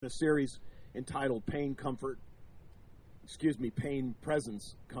A series entitled Pain,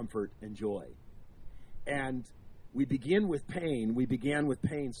 Presence, Comfort, and Joy. And we begin with pain. We began with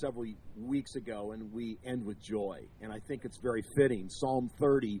pain several weeks ago, and we end with joy. And I think it's very fitting. Psalm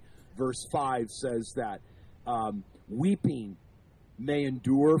 30, verse 5 says that weeping may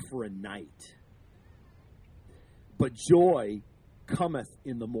endure for a night, but joy cometh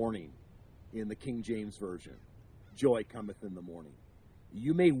in the morning, in the King James Version. Joy cometh in the morning.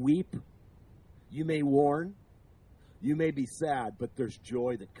 You may weep, you may mourn, you may be sad, but there's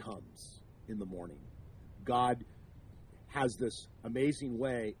joy that comes in the morning. God has this amazing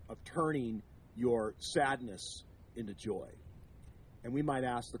way of turning your sadness into joy. And we might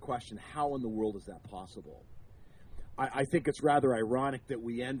ask the question, how in the world is that possible? I think it's rather ironic that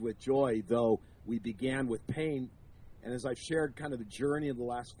we end with joy, though we began with pain. And as I've shared kind of the journey of the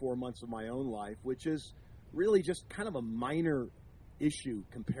last 4 months of my own life, which is really just kind of a minor issue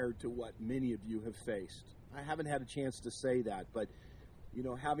compared to what many of you have faced. I haven't had a chance to say that, but, you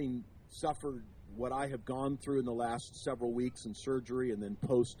know, having suffered what I have gone through in the last several weeks in surgery and then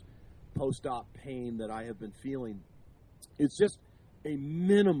post-op pain that I have been feeling, it's just a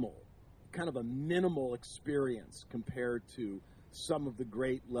minimal experience compared to some of the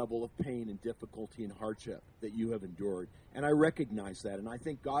great level of pain and difficulty and hardship that you have endured. And I recognize that, and I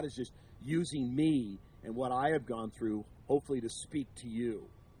think God is just using me and what I have gone through, hopefully to speak to you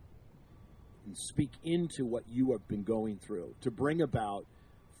and speak into what you have been going through, to bring about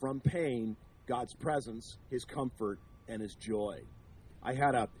from pain God's presence, His comfort, and His joy. I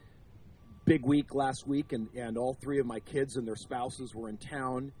had a big week last week, and all three of my kids and their spouses were in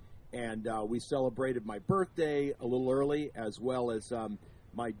town, and we celebrated my birthday a little early, as well as the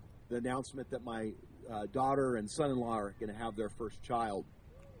announcement that my daughter and son-in-law are going to have their first child.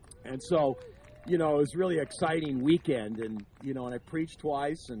 And so, you know, it was really exciting weekend, and, you know, and I preached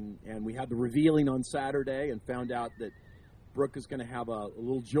twice, and we had the revealing on Saturday and found out that Brooke is going to have a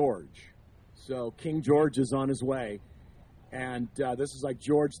little George. So King George is on his way, and this is like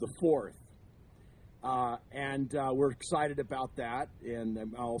George the Fourth. And we're excited about that, and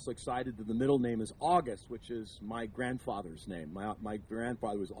I'm also excited that the middle name is August, which is my grandfather's name. My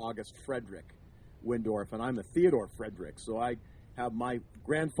grandfather was August Frederick Windorf, and I'm a Theodore Frederick, so I have my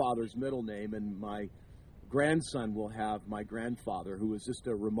grandfather's middle name, and my grandson will have my grandfather, who was just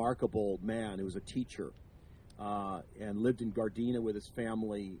a remarkable man. He was a teacher and lived in Gardena with his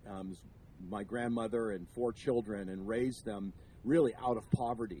family, my grandmother and 4 children, and raised them really out of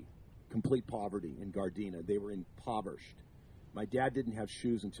poverty, complete poverty in Gardena. They were impoverished. My dad didn't have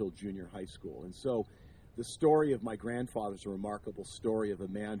shoes until junior high school. And so the story of my grandfather is a remarkable story of a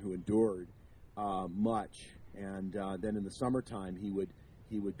man who endured much. And then in the summertime, he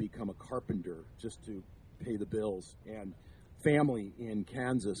would become a carpenter just to pay the bills. And family in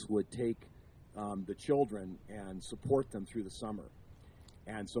Kansas would take the children and support them through the summer.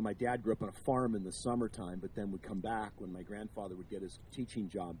 And so my dad grew up on a farm in the summertime, but then would come back when my grandfather would get his teaching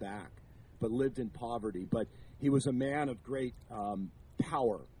job back, but lived in poverty. But he was a man of great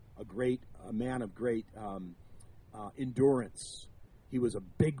power, a man of great endurance. He was a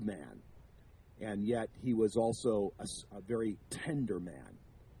big man. And yet he was also a very tender man.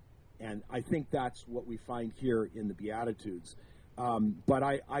 And I think that's what we find here in the Beatitudes. But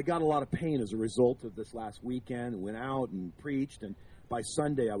I got a lot of pain as a result of this last weekend, and went out and preached, and by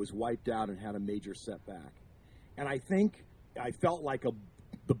Sunday I was wiped out and had a major setback. And I think I felt like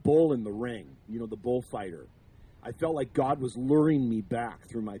the bull in the ring, you know, the bullfighter. I felt like God was luring me back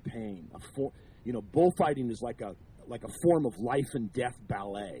through my pain. Bullfighting is like a form of life and death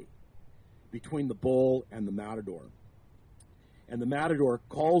ballet between the bull and the matador. And the matador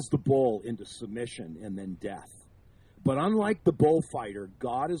calls the bull into submission and then death. But unlike the bullfighter,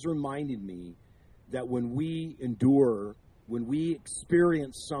 God is reminding me that when we endure, when we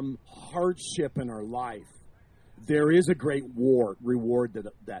experience some hardship in our life, there is a great reward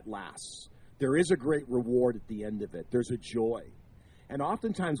that lasts. There is a great reward at the end of it. There's a joy. And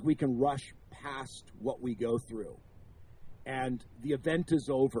oftentimes we can rush past what we go through. And the event is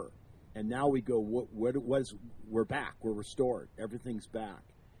over. And now we go, we're back, we're restored, everything's back.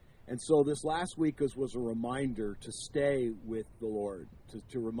 And so this last week was a reminder to stay with the Lord,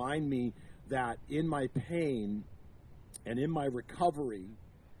 to remind me that in my pain and in my recovery,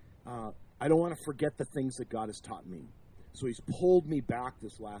 I don't want to forget the things that God has taught me. So He's pulled me back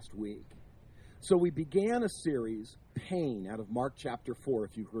this last week. So we began a series, Pain, out of Mark chapter 4,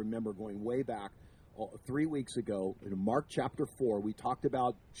 if you remember going way back. 3 weeks ago, in Mark chapter 4, we talked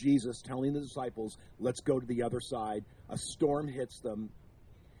about Jesus telling the disciples, let's go to the other side. A storm hits them,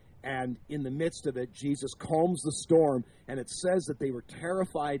 And in the midst of it, Jesus calms the storm, and it says that they were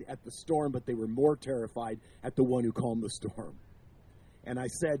terrified at the storm, but they were more terrified at the one who calmed the storm. And I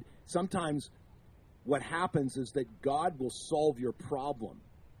said, sometimes what happens is that God will solve your problem.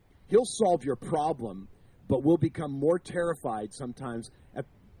 He'll solve your problem, but we'll become more terrified sometimes at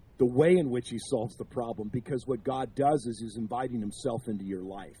the way in which he solves the problem, because what God does is he's inviting himself into your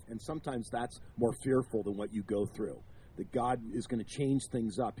life. And sometimes that's more fearful than what you go through. That God is going to change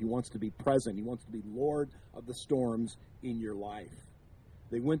things up. He wants to be present. He wants to be Lord of the storms in your life.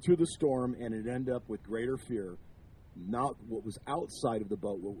 They went through the storm, and it ended up with greater fear. Not what was outside of the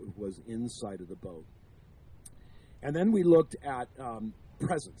boat, what was inside of the boat. And then we looked at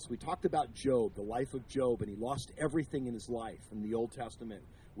presence. We talked about Job, the life of Job, and he lost everything in his life. In the Old Testament,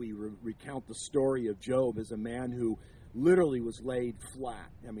 we recount the story of Job as a man who literally was laid flat.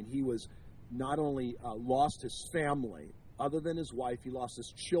 I mean, he was not only lost his family, other than his wife, he lost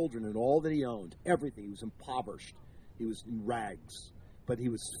his children and all that he owned, everything. He was impoverished. He was in rags. But he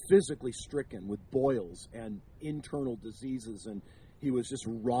was physically stricken with boils and internal diseases, and he was just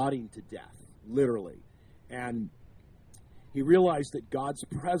rotting to death, literally. And he realized that God's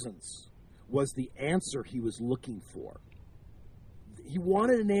presence was the answer he was looking for. He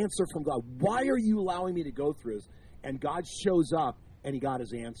wanted an answer from God. Why are you allowing me to go through this? And God shows up, and he got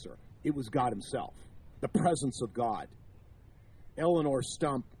his answer. It was God himself, the presence of God. Eleanor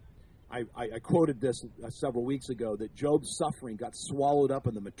Stump, I quoted this several weeks ago, that Job's suffering got swallowed up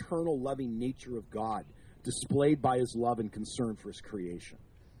in the maternal loving nature of God, displayed by his love and concern for his creation.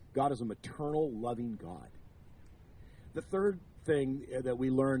 God is a maternal loving God. The third thing that we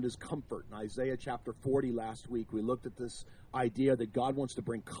learned is comfort. In Isaiah chapter 40 last week, we looked at this idea that God wants to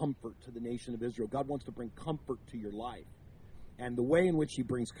bring comfort to the nation of Israel. God wants to bring comfort to your life. And the way in which he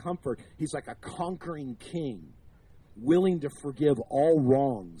brings comfort, he's like a conquering king, willing to forgive all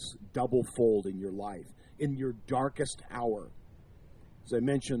wrongs double-fold in your life, in your darkest hour. As I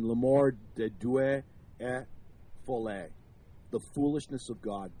mentioned, l'amour de Dieu est folie, the foolishness of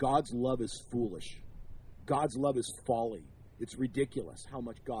God. God's love is foolish. God's love is folly. It's ridiculous how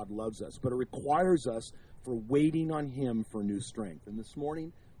much God loves us, but it requires us for waiting on him for new strength. And this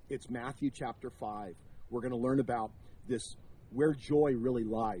morning, it's Matthew chapter 5. We're going to learn about this, where joy really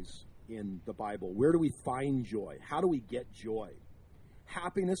lies in the Bible. Where do we find joy? How do we get joy?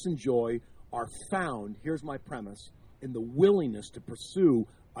 Happiness and joy are found, here's my premise, in the willingness to pursue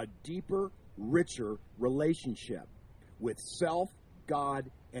a deeper, richer relationship with self, God,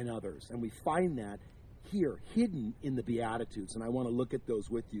 and others. And we find that here, hidden in the Beatitudes, and I want to look at those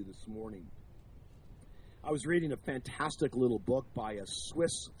with you this morning. I was reading a fantastic little book by a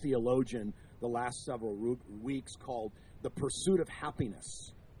Swiss theologian the last several weeks called The Pursuit of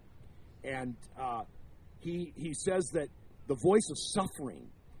Happiness. And he says that the voice of suffering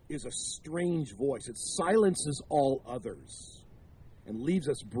is a strange voice. It silences all others and leaves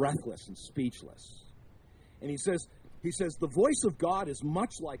us breathless and speechless. And he says the voice of God is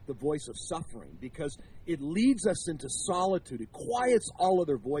much like the voice of suffering because it leads us into solitude. It quiets all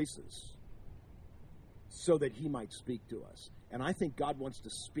other voices so that he might speak to us. And I think God wants to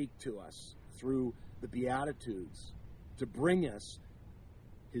speak to us through the Beatitudes to bring us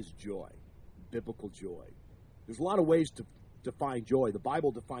his joy, biblical joy. There's a lot of ways to define joy. The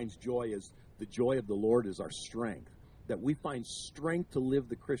Bible defines joy as the joy of the Lord is our strength, that we find strength to live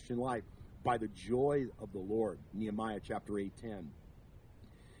the Christian life by the joy of the Lord. Nehemiah chapter 8:10.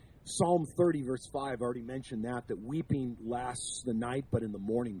 Psalm 30 verse 5, I already mentioned that weeping lasts the night, but in the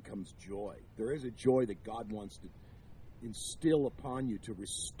morning comes joy. There is a joy that God wants to instill upon you to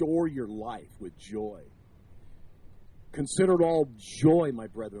restore your life with joy. Consider it all joy, my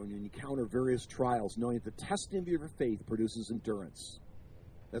brethren, when you encounter various trials, knowing that the testing of your faith produces endurance.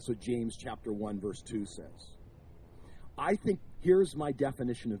 That's what James chapter 1 verse 2 says. I think here's my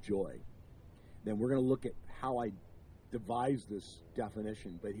definition of joy. Then we're going to look at how I devised this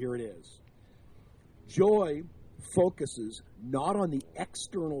definition, but here it is. Joy focuses not on the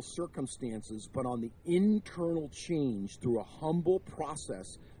external circumstances, but on the internal change through a humble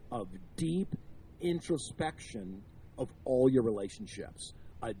process of deep introspection of all your relationships.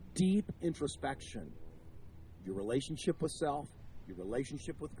 A deep introspection. Your relationship with self, your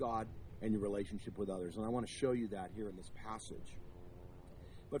relationship with God, and your relationship with others. And I want to show you that here in this passage.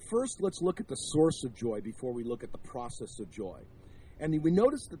 But first, let's look at the source of joy before we look at the process of joy. And we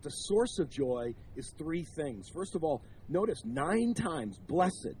notice that the source of joy is three things. First of all, notice 9 times,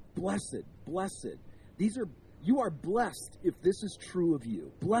 blessed, blessed, blessed. You are blessed if this is true of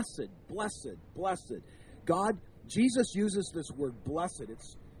you. Blessed, blessed, blessed. Jesus uses this word blessed.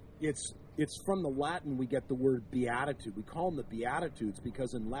 It's It's from the Latin we get the word beatitude. We call them the Beatitudes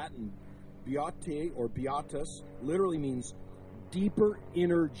because in Latin, beate or beatus literally means deeper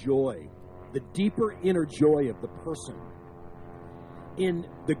inner joy. The deeper inner joy of the person. In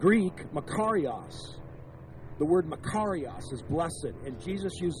the Greek, makarios, the word makarios is blessed, and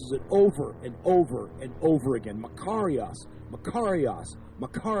Jesus uses it over and over and over again. Makarios, makarios,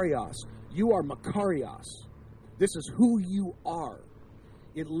 makarios. You are makarios. This is who you are.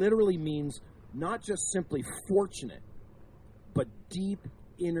 It literally means not just simply fortunate, but deep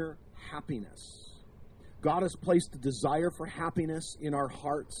inner happiness. God has placed a desire for happiness in our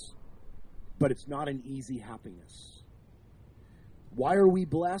hearts, but it's not an easy happiness. Why are we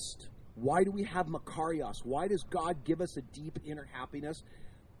blessed? Why do we have makarios? Why does God give us a deep inner happiness?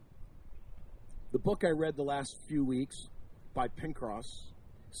 The book I read the last few weeks by Pinckaers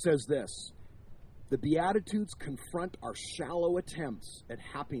says this: the Beatitudes confront our shallow attempts at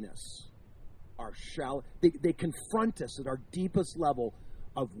happiness. They confront us at our deepest level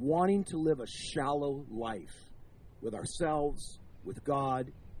of wanting to live a shallow life with ourselves, with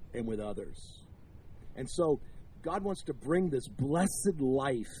God, and with others. And so God wants to bring this blessed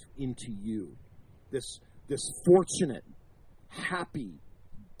life into you, this fortunate, happy,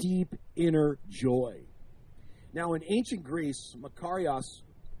 deep inner joy. Now, in ancient Greece, makarios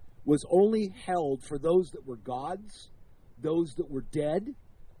was only held for those that were gods, those that were dead,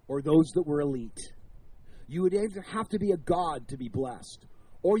 or those that were elite. You would either have to be a god to be blessed,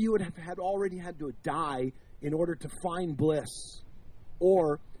 or you would have already had to die in order to find bliss,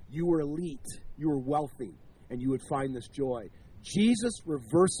 or you were elite, you were wealthy, and you would find this joy. Jesus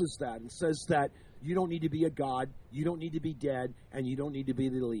reverses that and says that you don't need to be a god, you don't need to be dead, and you don't need to be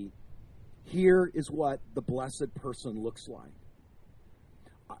the elite. Here is what the blessed person looks like.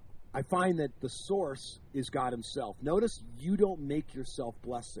 I find that the source is God himself. Notice you don't make yourself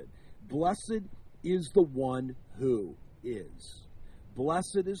blessed. Blessed is the one who is.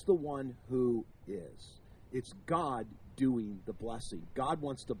 Blessed is the one who is. It's God doing the blessing. God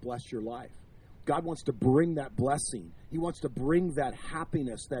wants to bless your life. God wants to bring that blessing. He wants to bring that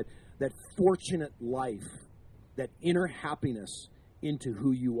happiness, that fortunate life, that inner happiness into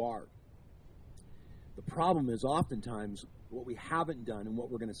who you are. The problem is oftentimes what we haven't done and what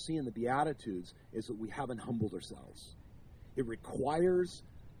we're going to see in the Beatitudes is that we haven't humbled ourselves. It requires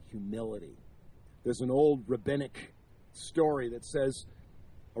humility. There's an old rabbinic story that says,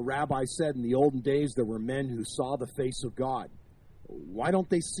 a rabbi said in the olden days there were men who saw the face of God. Why don't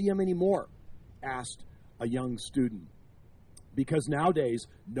they see him anymore? Asked a young student. Because nowadays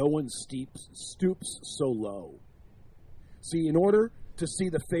no one stoops so low. See, in order to see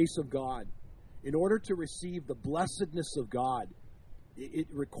the face of God, in order to receive the blessedness of God, it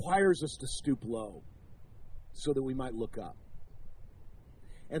requires us to stoop low so that we might look up.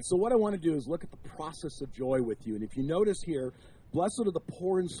 And so what I want to do is look at the process of joy with you. And if you notice here, blessed are the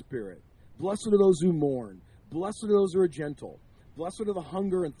poor in spirit, blessed are those who mourn, blessed are those who are gentle, blessed are the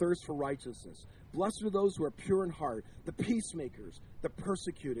hunger and thirst for righteousness, blessed are those who are pure in heart, the peacemakers, the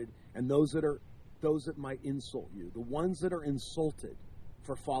persecuted, and those that might insult you, the ones that are insulted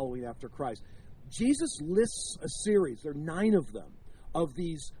for following after Christ. Jesus lists a series, there are 9 of them, of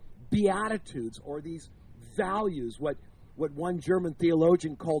these beatitudes or these values, what one German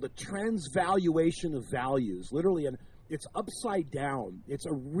theologian called a transvaluation of values. Literally, it's upside down. It's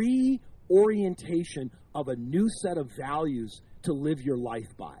a reorientation of a new set of values to live your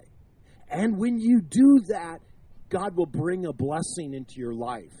life by. And when you do that, God will bring a blessing into your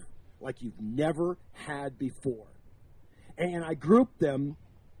life like you've never had before. And I grouped them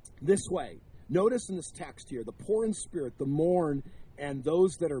this way. Notice in this text here, the poor in spirit, the mourn, and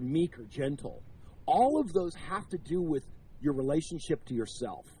those that are meek or gentle. All of those have to do with your relationship to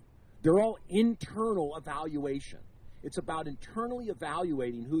yourself. They're all internal evaluation. It's about internally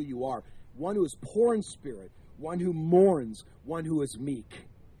evaluating who you are. One who is poor in spirit, one who mourns, one who is meek.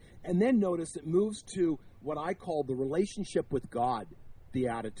 And then notice it moves to what I call the relationship with God, the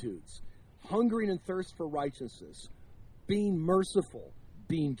attitudes. Hungering and thirst for righteousness, being merciful,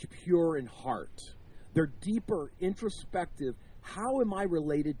 being pure in heart. They're deeper, introspective. How am I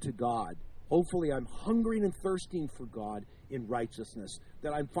related to God? Hopefully I'm hungering and thirsting for God in righteousness,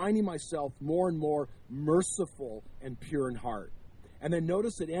 that I'm finding myself more and more merciful and pure in heart. And then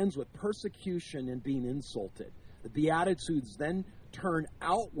notice it ends with persecution and being insulted. The Beatitudes then turn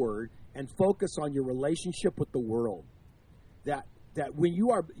outward and focus on your relationship with the world. That when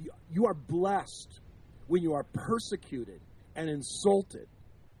you are blessed, when you are persecuted and insulted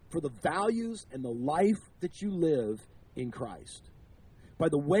for the values and the life that you live in Christ. By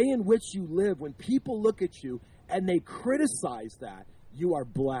the way in which you live, when people look at you and they criticize that, you are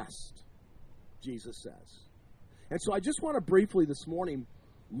blessed. Jesus says. And so I just want to briefly this morning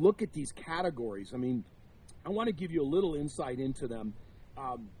look at these categories. I mean, I want to give you a little insight into them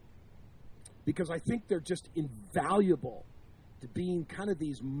because I think they're just invaluable to being kind of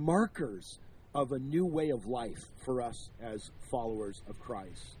these markers of a new way of life for us as followers of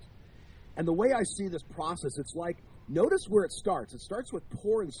Christ. And the way I see this process, it's like, notice where it starts. It starts with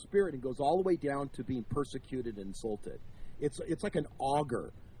poor in spirit and goes all the way down to being persecuted and insulted. It's like an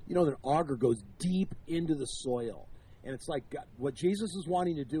auger. You know, an auger goes deep into the soil. And it's like what Jesus is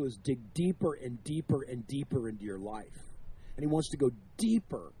wanting to do is dig deeper and deeper and deeper into your life. And he wants to go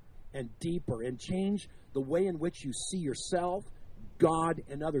deeper and deeper and change the way in which you see yourself, God,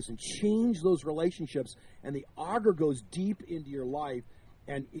 and others, and change those relationships. And the auger goes deep into your life,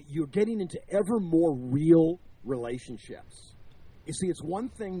 and you're getting into ever more real relationships. You see, it's one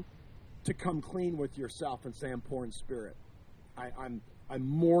thing to come clean with yourself and say, I'm poor in spirit. I'm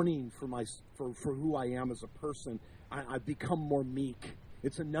mourning for who I am as a person. I've become more meek.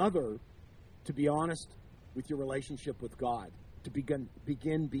 It's another to be honest with your relationship with God, to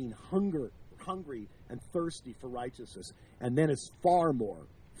begin being hungry and thirsty for righteousness. And then it's far more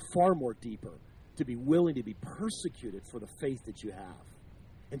deeper to be willing to be persecuted for the faith that you have.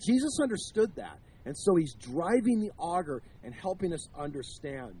 And Jesus understood that. And so he's driving the auger and helping us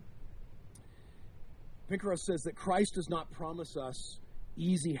understand. Pinckaers says that Christ does not promise us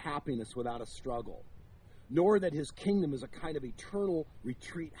easy happiness without a struggle, nor that his kingdom is a kind of eternal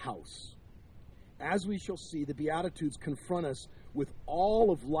retreat house. As we shall see, the Beatitudes confront us with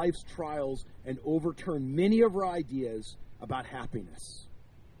all of life's trials and overturn many of our ideas about happiness.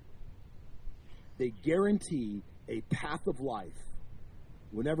 They guarantee a path of life,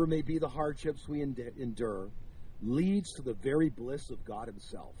 whenever may be the hardships we endure, leads to the very bliss of God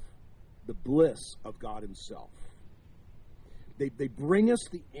himself. The bliss of God himself. They bring us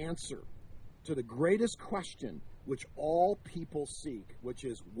the answer to the greatest question which all people seek, which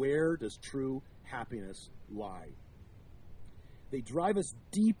is, where does true happiness lie? They drive us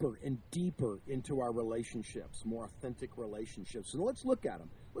deeper and deeper into our relationships, more authentic relationships. And let's look at them.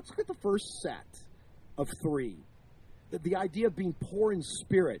 Let's look at the first set of three. The idea of being poor in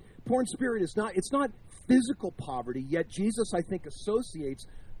spirit. Poor in spirit is not physical poverty, yet Jesus, I think, associates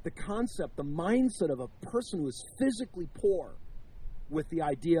the concept, the mindset of a person who is physically poor with the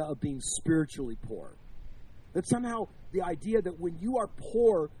idea of being spiritually poor. That somehow the idea that when you are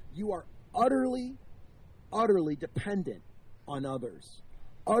poor, you are utterly, utterly dependent on others.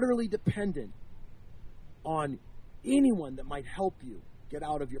 Utterly dependent on anyone that might help you get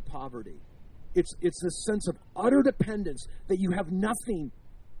out of your poverty. It's this sense of utter dependence that you have nothing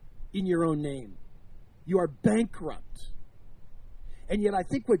in your own name. You are bankrupt. And yet I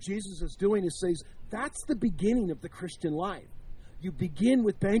think what Jesus is doing is says, that's the beginning of the Christian life. You begin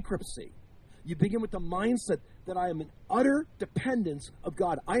with bankruptcy. You begin with the mindset that I am in utter dependence of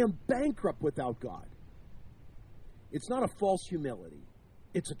God. I am bankrupt without God. It's not a false humility.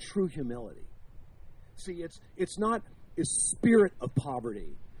 It's a true humility. See, it's not a spirit of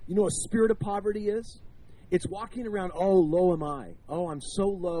poverty. You know what a spirit of poverty is? It's walking around, oh, low am I. Oh, I'm so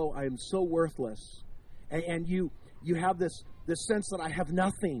low. I am so worthless. And you have this sense that I have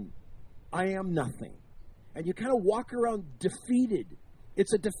nothing. I am nothing. And you kind of walk around defeated.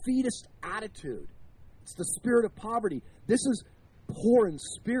 It's a defeatist attitude. It's the spirit of poverty. This is poor in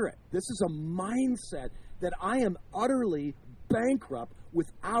spirit. This is a mindset that I am utterly bankrupt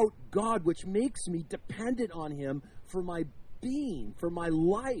without God, which makes me dependent on him for my being, for my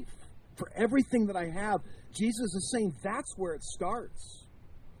life, for everything that I have. Jesus is saying that's where it starts.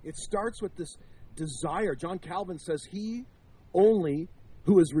 It starts with this desire. John Calvin says, he only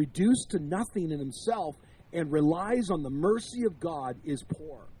who is reduced to nothing in himself and relies on the mercy of God is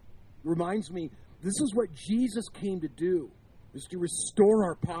poor. It reminds me, this is what Jesus came to do, is to restore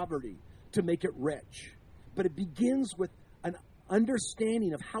our poverty, to make it rich. But it begins with an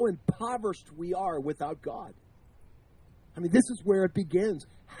understanding of how impoverished we are without God. I mean, this is where it begins.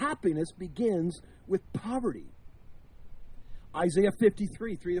 Happiness begins with poverty. Isaiah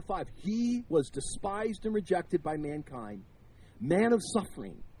 53, 3-5. He was despised and rejected by mankind, man of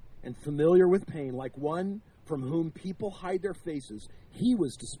suffering and familiar with pain, like one from whom people hide their faces. He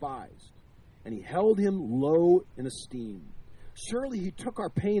was despised, and he held him low in esteem. Surely he took our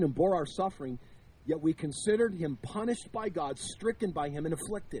pain and bore our suffering, yet we considered him punished by God, stricken by him, and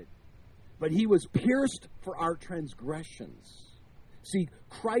afflicted. But he was pierced for our transgressions. See,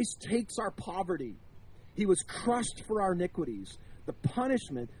 Christ takes our poverty. He was crushed for our iniquities. The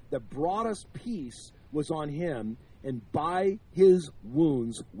punishment that brought us peace was on him, and by his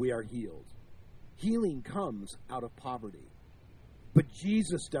wounds we are healed. Healing comes out of poverty. But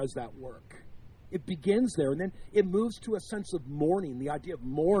Jesus does that work. It begins there, and then it moves to a sense of mourning. The idea of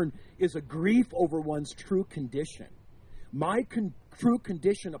mourn is a grief over one's true condition. My true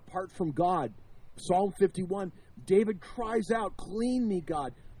condition apart from God. Psalm 51, David cries out, "Clean me,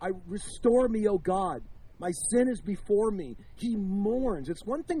 God. Restore me, O God. My sin is before me." He mourns. It's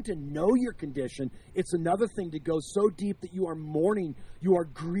one thing to know your condition. It's another thing to go so deep that you are mourning, you are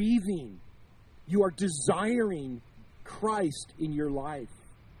grieving, you are desiring Christ in your life.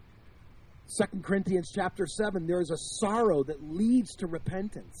 2 Corinthians chapter 7, there is a sorrow that leads to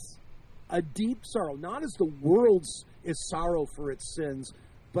repentance. A deep sorrow, not as the world's is sorrow for its sins,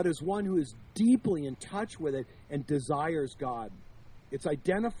 but as one who is deeply in touch with it and desires God. It's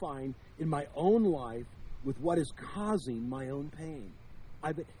identifying in my own life with what is causing my own pain.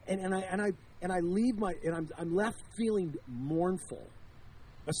 I'm left feeling mournful,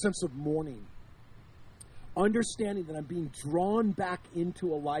 a sense of mourning, understanding that I'm being drawn back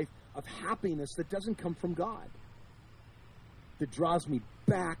into a life of happiness that doesn't come from God, that draws me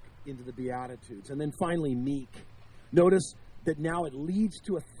back into the Beatitudes. And then finally, meek. Notice that now it leads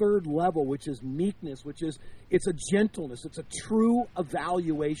to a third level, which is meekness, it's a gentleness. It's a true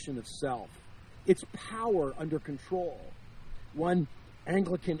evaluation of self. It's power under control. One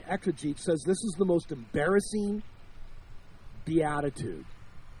Anglican exegete says this is the most embarrassing beatitude.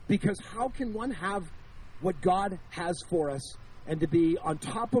 Because how can one have what God has for us and to be on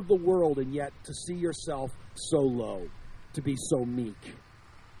top of the world and yet to see yourself so low, to be so meek?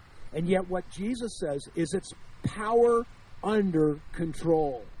 And yet what Jesus says is it's power under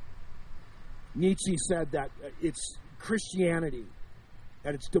control. Nietzsche said that it's Christianity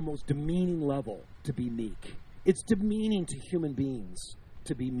at its most demeaning level to be meek. It's demeaning to human beings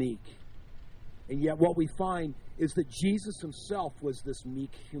to be meek. And yet what we find is that Jesus himself was this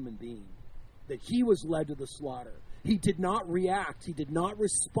meek human being, that he was led to the slaughter. He did not react. He did not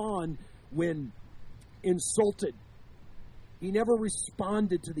respond when insulted. He never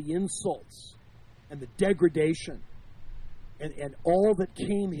responded to the insults and the degradation and all that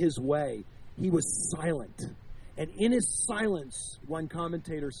came his way. He was silent. And in his silence, one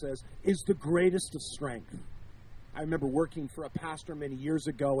commentator says, is the greatest of strength. I remember working for a pastor many years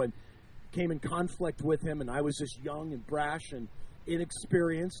ago and came in conflict with him, and I was just young and brash and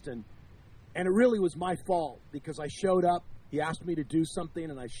inexperienced, and it really was my fault because I showed up. He asked me to do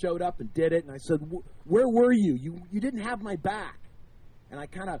something, and I showed up and did it, and I said, where were you? You didn't have my back. And I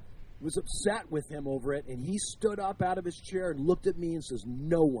kind of was upset with him over it, and he stood up out of his chair and looked at me and says,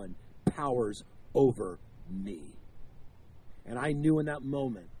 "No one powers over me." And I knew in that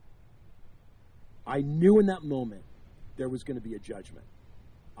moment there was going to be a judgment.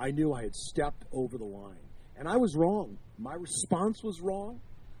 I knew I had stepped over the line. And I was wrong. My response was wrong.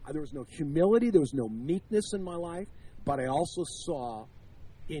 There was no humility. There was no meekness in my life. But I also saw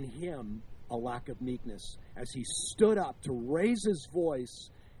in him a lack of meekness as he stood up to raise his voice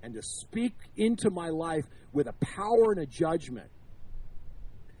and to speak into my life with a power and a judgment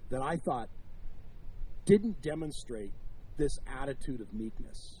that I thought didn't demonstrate this attitude of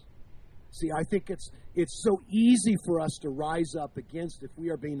meekness. See, I think it's so easy for us to rise up against, if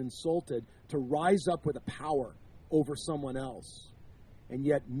we are being insulted, to rise up with a power over someone else. And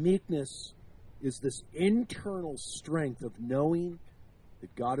yet meekness is this internal strength of knowing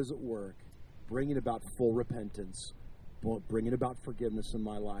that God is at work, bringing about full repentance, bringing about forgiveness in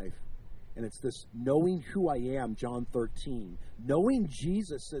my life. And it's this knowing who I am, John 13. Knowing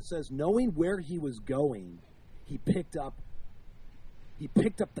Jesus, it says, knowing where he was going, he picked up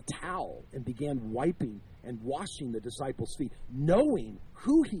the towel and began wiping and washing the disciples' feet. Knowing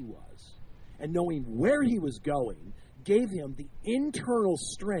who he was and knowing where he was going gave him the internal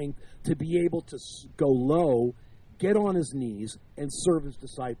strength to be able to go low, get on his knees, and serve his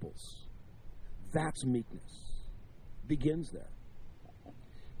disciples. That's meekness. Begins there.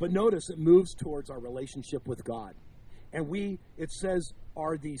 But notice it moves towards our relationship with God. And we, it says,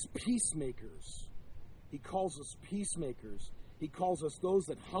 are these peacemakers. He calls us peacemakers. He calls us those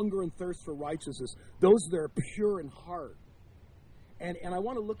that hunger and thirst for righteousness, those that are pure in heart. And I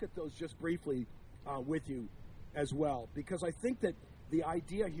want to look at those just briefly with you as well, because I think that the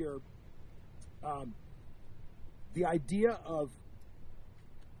idea here, the idea of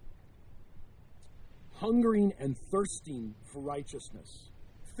hungering and thirsting for righteousness.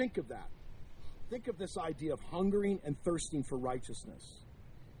 Think of that. Think of this idea of hungering and thirsting for righteousness.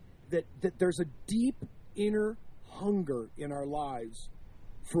 That there's a deep inner hunger in our lives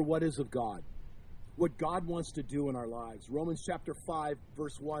for what is of God, what God wants to do in our lives. Romans chapter 5,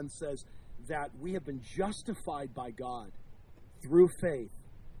 verse 1 says that we have been justified by God through faith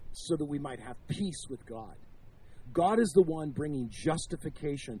so that we might have peace with God. God is the one bringing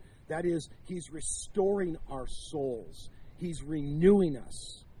justification. That is, he's restoring our souls. He's renewing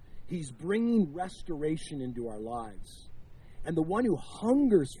us. He's bringing restoration into our lives. And the one who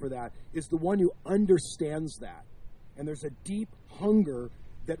hungers for that is the one who understands that. And there's a deep hunger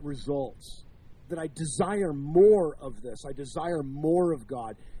that results. That I desire more of this. I desire more of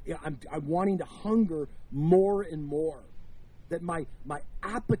God. I'm wanting to hunger more and more. That my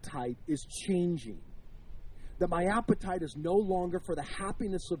appetite is changing. That my appetite is no longer for the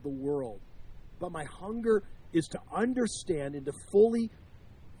happiness of the world. But my hunger is to understand and to fully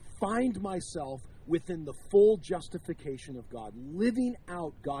find myself within the full justification of God. Living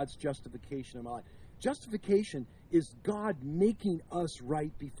out God's justification in my life. Justification is God making us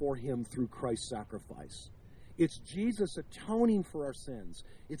right before him through Christ's sacrifice. It's Jesus atoning for our sins.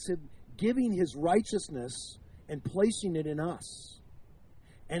 It's him giving his righteousness and placing it in us.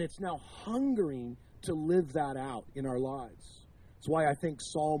 And it's now hungering to live that out in our lives. That's why I think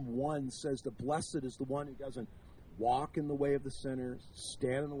Psalm 1 says that blessed is the one who doesn't walk in the way of the sinners,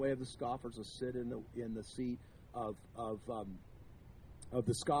 stand in the way of the scoffers, or sit in the seat of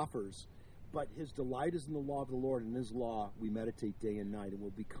the scoffers. But his delight is in the law of the Lord, and in his law we meditate day and night, and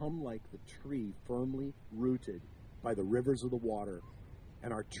will become like the tree firmly rooted by the rivers of the water.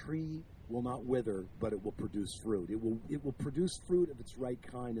 And our tree will not wither, but it will produce fruit. It will produce fruit of its right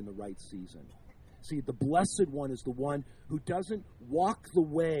kind in the right season. See, the blessed one is the one who doesn't walk the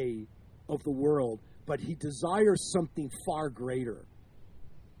way of the world, but he desires something far greater.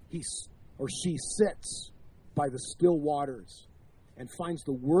 He or she sits by the still waters and finds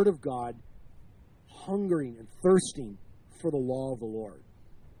the word of God, hungering and thirsting for the law of the Lord.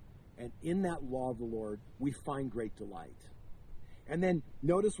 And in that law of the Lord, we find great delight. And then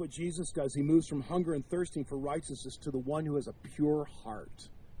notice what Jesus does. He moves from hunger and thirsting for righteousness to the one who has a pure heart.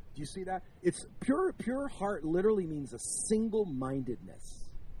 Do you see that? It's pure heart literally means a single-mindedness.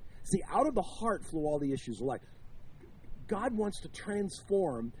 See, out of the heart flow all the issues of life. God wants to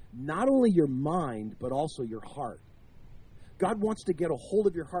transform not only your mind, but also your heart. God wants to get a hold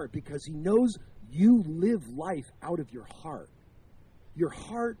of your heart because he knows you live life out of your heart. Your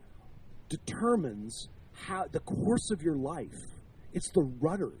heart determines how the course of your life. It's the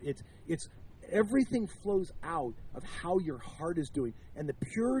rudder. It's everything flows out of how your heart is doing. And the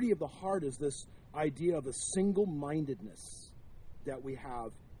purity of the heart is this idea of a single-mindedness that we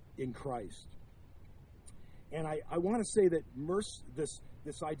have in Christ. And I want to say that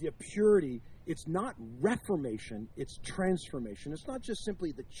this idea of purity, it's not reformation, it's transformation. It's not just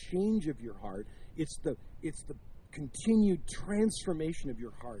simply the change of your heart, it's the continued transformation of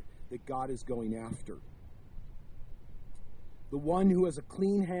your heart that God is going after. The one who has a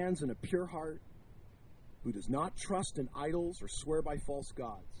clean hands and a pure heart, who does not trust in idols or swear by false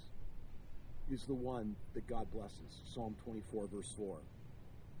gods, is the one that God blesses. Psalm 24, verse 4.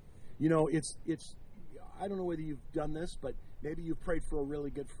 You know, it's I don't know whether you've done this, but maybe you've prayed for a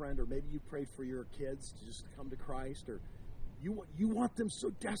really good friend, or maybe you prayed for your kids to just come to Christ, or you want them so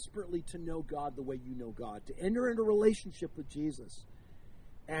desperately to know God the way you know God, to enter into a relationship with Jesus.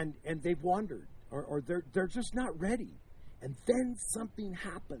 And they've wandered, or they're just not ready. And then something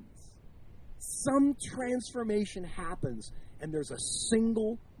happens. Some transformation happens, and there's a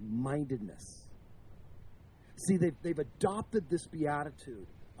single-mindedness. See, they've adopted this beatitude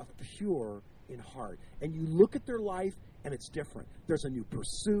of pure in heart. And you look at their life, and it's different. There's a new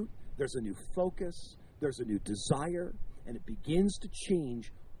pursuit. There's a new focus. There's a new desire. And it begins to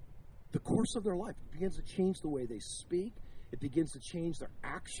change the course of their life. It begins to change the way they speak. It begins to change their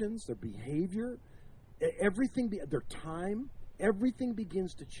actions, their behavior. Everything, their time, everything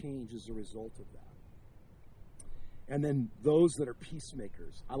begins to change as a result of that. And then those that are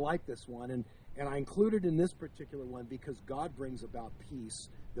peacemakers. I like this one, and I included in this particular one because God brings about peace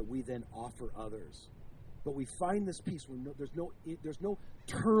that we then offer others. But we find this peace when there's no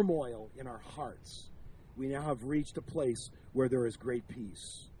turmoil in our hearts. We now have reached a place where there is great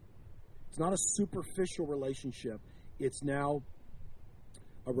peace. It's not a superficial relationship. It's now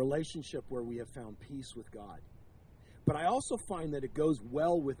a relationship where we have found peace with God. But I also find that it goes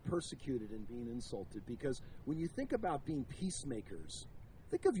well with persecuted and being insulted, because when you think about being peacemakers,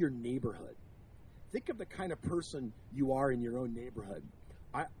 think of your neighborhood. Think of the kind of person you are in your own neighborhood.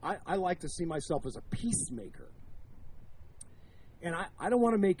 I like to see myself as a peacemaker. And I don't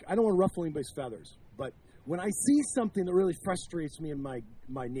want to ruffle anybody's feathers, but when I see something that really frustrates me in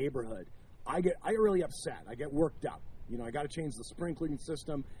my neighborhood, I get really upset. I get worked up. You know, I got to change the sprinkling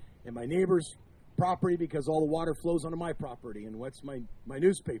system in my neighbor's property because all the water flows onto my property, and what's my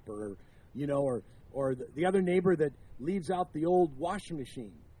newspaper, or the other neighbor that leaves out the old washing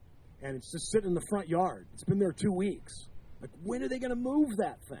machine. and it's just sitting in the front yard. It's been there 2 weeks. Like, when are they going to move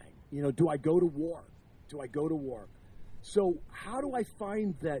that thing? You know, do I go to war? Do I go to war? So how do I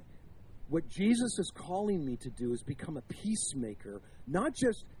find that what Jesus is calling me to do is become a peacemaker, not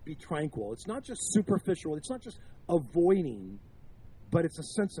just be tranquil. It's not just superficial. It's not just avoiding, but it's a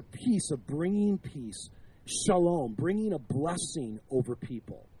sense of peace, of bringing peace, shalom, bringing a blessing over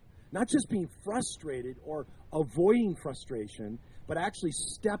people. Not just being frustrated or avoiding frustration, but actually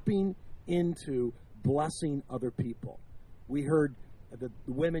stepping into blessing other people. We heard the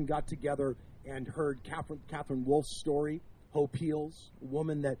women got together and heard Catherine Wolf's story, Hope Heals, a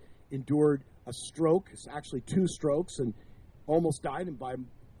woman that endured a stroke. It's actually 2 strokes and almost died. And by an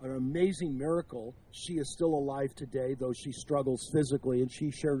amazing miracle, she is still alive today, though she struggles physically. And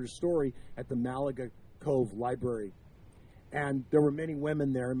she shared her story at the Malaga Cove Library. And there were many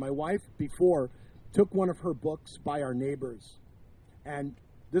women there. And my wife, before, took one of her books by our neighbors. And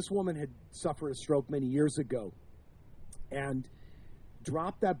this woman had suffered a stroke many years ago. And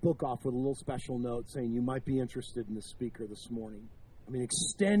dropped that book off with a little special note saying, you might be interested in the speaker this morning. I mean,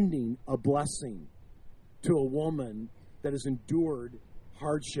 extending a blessing to a woman that has endured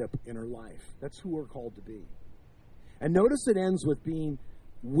hardship in her life. That's who we're called to be. And notice it ends with being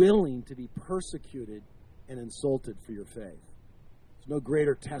willing to be persecuted and insulted for your faith. There's no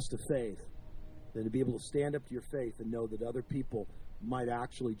greater test of faith than to be able to stand up to your faith and know that other people might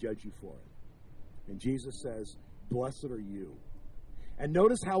actually judge you for it. And Jesus says, blessed are you. And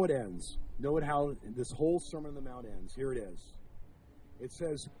notice how it ends. Note how this whole Sermon on the Mount ends. Here it is. It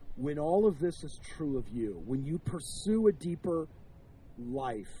says, when all of this is true of you, when you pursue a deeper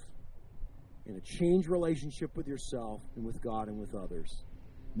life in a changed relationship with yourself and with God and with others,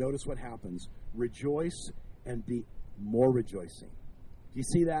 notice what happens. Rejoice and be more rejoicing. Do you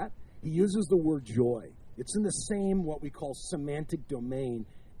see that? He uses the word joy. It's in the same, what we call, semantic domain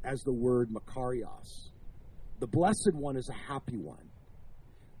as the word makarios. The blessed one is a happy one.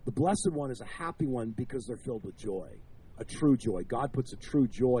 The blessed one is a happy one because they're filled with joy, a true joy. God puts a true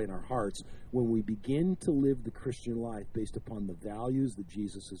joy in our hearts when we begin to live the Christian life based upon the values that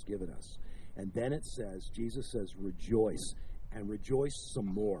Jesus has given us. And then it says, Jesus says, rejoice, and rejoice some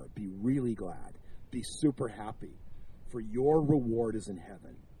more. Be really glad. Be super happy, for your reward is in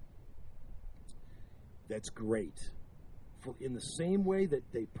heaven. That's great. For in the same way that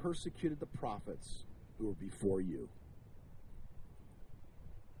they persecuted the prophets who were before you,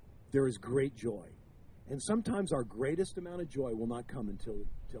 there is great joy. And sometimes our greatest amount of joy will not come until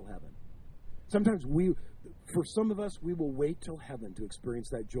heaven. Sometimes for some of us, we will wait till heaven to experience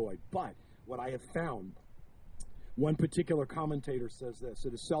that joy. But what I have found, one particular commentator says this,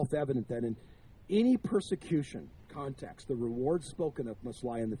 it is self-evident that in any persecution context, the reward spoken of must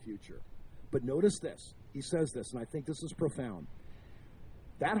lie in the future. But notice this. He says this, and I think this is profound.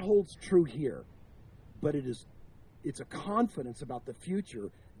 That holds true here, but it's a confidence about the future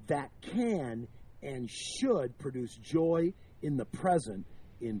that can and should produce joy in the present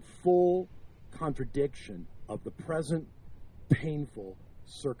in full contradiction of the present painful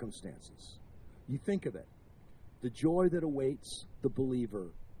circumstances. You think of it. The joy that awaits the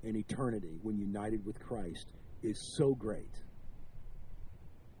believer in eternity when united with Christ is so great.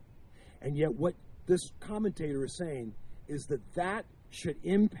 And yet what this commentator is saying is that should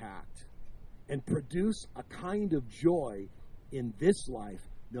impact and produce a kind of joy in this life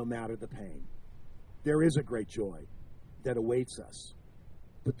no matter the pain. There is a great joy that awaits us.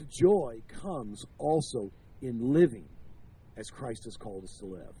 But the joy comes also in living as Christ has called us to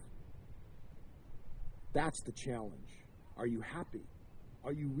live. That's the challenge. Are you happy?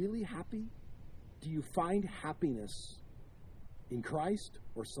 Are you really happy? Do you find happiness in Christ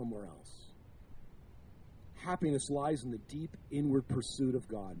or somewhere else? Happiness lies in the deep inward pursuit of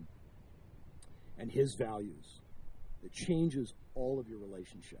God and His values that changes all of your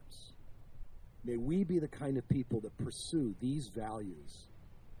relationships. May we be the kind of people that pursue these values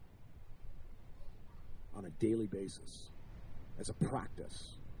on a daily basis, as a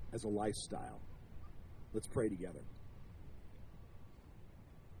practice, as a lifestyle. Let's pray together.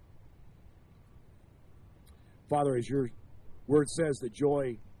 Father, as your word says that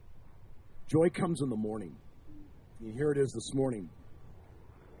joy comes in the morning. And here it is this morning.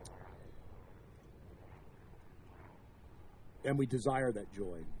 And we desire that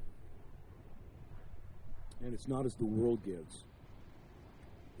joy. And it's not as the world gives.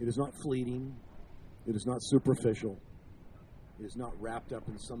 It is not fleeting. It is not superficial. It is not wrapped up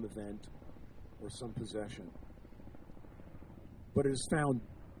in some event or some possession. But it is found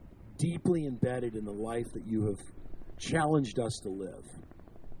deeply embedded in the life that you have challenged us to live.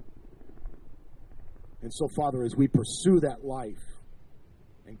 And so, Father, as we pursue that life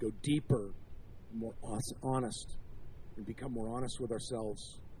and go deeper, more honest, and become more honest with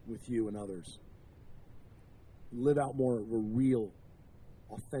ourselves, with you and others. Live out more of a real,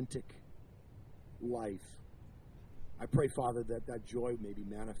 authentic life. I pray, Father, that that joy may be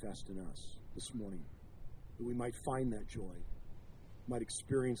manifest in us this morning, that we might find that joy, might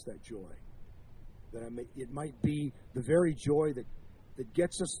experience that joy, that it might be the very joy that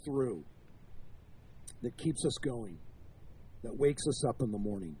gets us through, that keeps us going, that wakes us up in the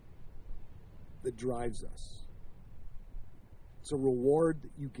morning, that drives us. It's a reward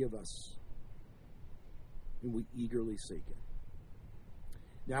that you give us, and we eagerly seek it.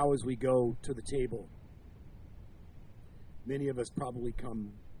 Now as we go to the table, many of us probably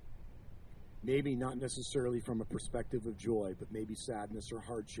come, maybe not necessarily from a perspective of joy, but maybe sadness or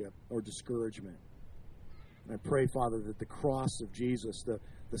hardship or discouragement. And I pray, Father, that the cross of Jesus,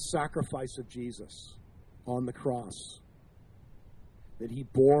 the sacrifice of Jesus on the cross, that he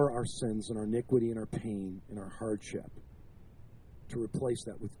bore our sins and our iniquity and our pain and our hardship to replace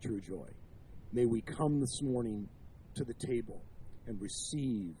that with true joy. May we come this morning to the table and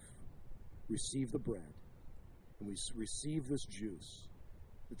receive the bread, and we receive this juice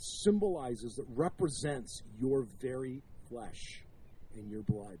that symbolizes, that represents your very flesh and your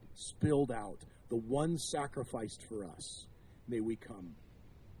blood spilled out, the one sacrificed for us. May we come.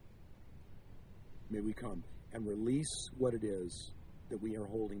 May we come and release what it is that we are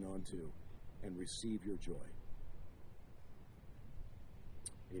holding on to and receive your joy.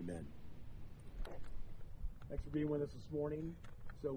 Amen. Thanks for being with us this morning.